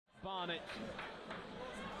Barnet.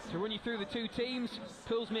 To run you through the two teams,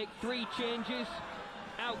 Pools make 3 changes.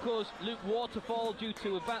 Out goes Luke Waterfall due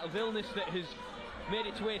to a bout of illness that has made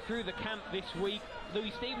its way through the camp this week.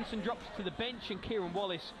 Louis Stevenson drops to the bench and Kieran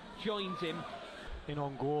Wallace joins him. In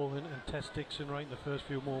on goal and test Dixon right in the first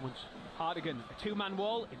few moments. Hartigan, a 2-man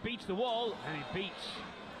wall, it beats the wall and it beats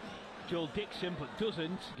Joel Dixon but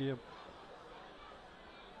doesn't. Game.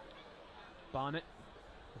 Barnet,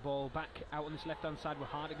 the ball back out on this left hand side with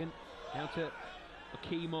Hartigan. Now to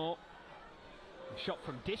Okimo. A shot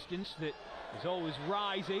from distance that is always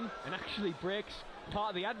rising and actually breaks part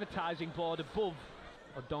of the advertising board above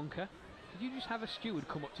Odonka. Did you just have a steward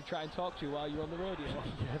come up to try and talk to you while you were on the radio?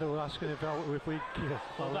 Yeah, they were asking if we...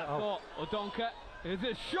 Hold that thought, Odonka. There's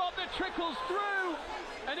a shot that trickles through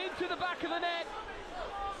and into the back of the net.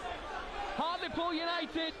 Hartlepool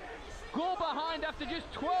United go behind after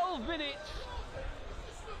just 12 minutes.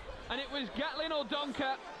 And it was Gatlin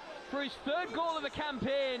Odonka for his 3rd goal of the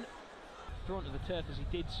campaign. Thrown to the turf as he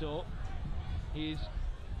did so. Here's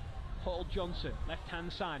Paul Johnson,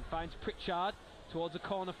 left-hand side, finds Pritchard towards the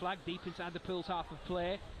corner flag, deep inside the Pools half of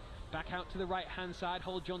play. Back out to the right-hand side,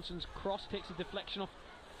 Hull Johnson's cross takes a deflection off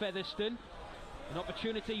Featherstone. An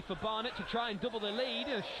opportunity for Barnet to try and double the lead.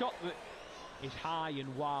 A shot that is high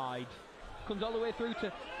and wide. Comes all the way through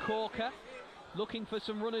to Corker, looking for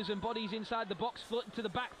some runners and bodies inside the box, floating to the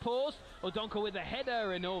back post. Odonka with a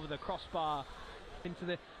header and over the crossbar into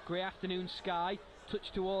the grey afternoon sky.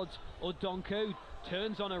 Touch towards Odonka, who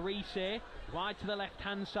turns on Arise, wide to the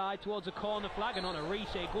left-hand side towards a corner flag, and on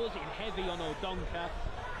Arise goes in heavy on Odonka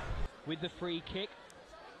with the free kick.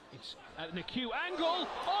 It's at an acute angle.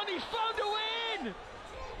 Oh, and he's found a win!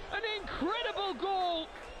 An incredible goal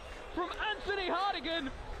from Anthony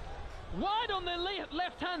Hartigan, wide on the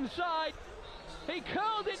left-hand side. He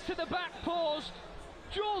curled it to the back post.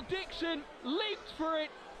 Joel Dixon leaped for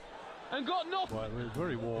it and got knocked. Well, it was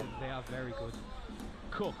very warm. They are very good.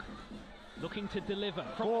 Cook looking to deliver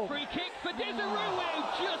from a free kick for Desirue,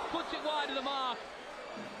 who just puts it wide of the mark.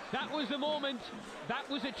 That was the moment. That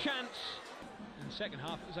was a chance. In the second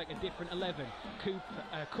half, it was like a different 11.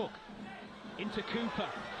 Cook into Cooper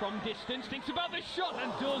from distance, thinks about the shot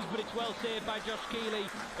and does, but it's well saved by Josh Keeley.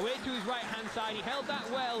 Away to his right-hand side, he held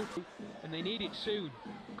that well, and they need it soon.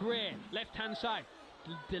 Gray, left-hand side,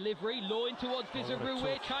 delivery, low in towards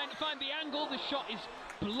Desirue, trying to find the angle. The shot is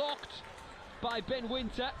blocked by Ben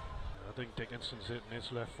Winter. I think Dickinson's hitting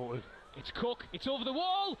this left-footed. It's Cook, it's over the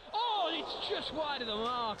wall. Oh, and it's just wide of the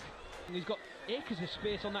mark. And he's got acres of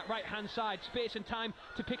space on that right-hand side, space and time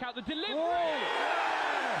to pick out the delivery.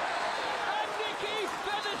 And Nicky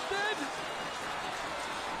Featherstone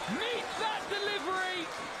meets that delivery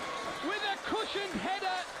with a cushioned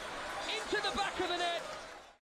header into the back of the net.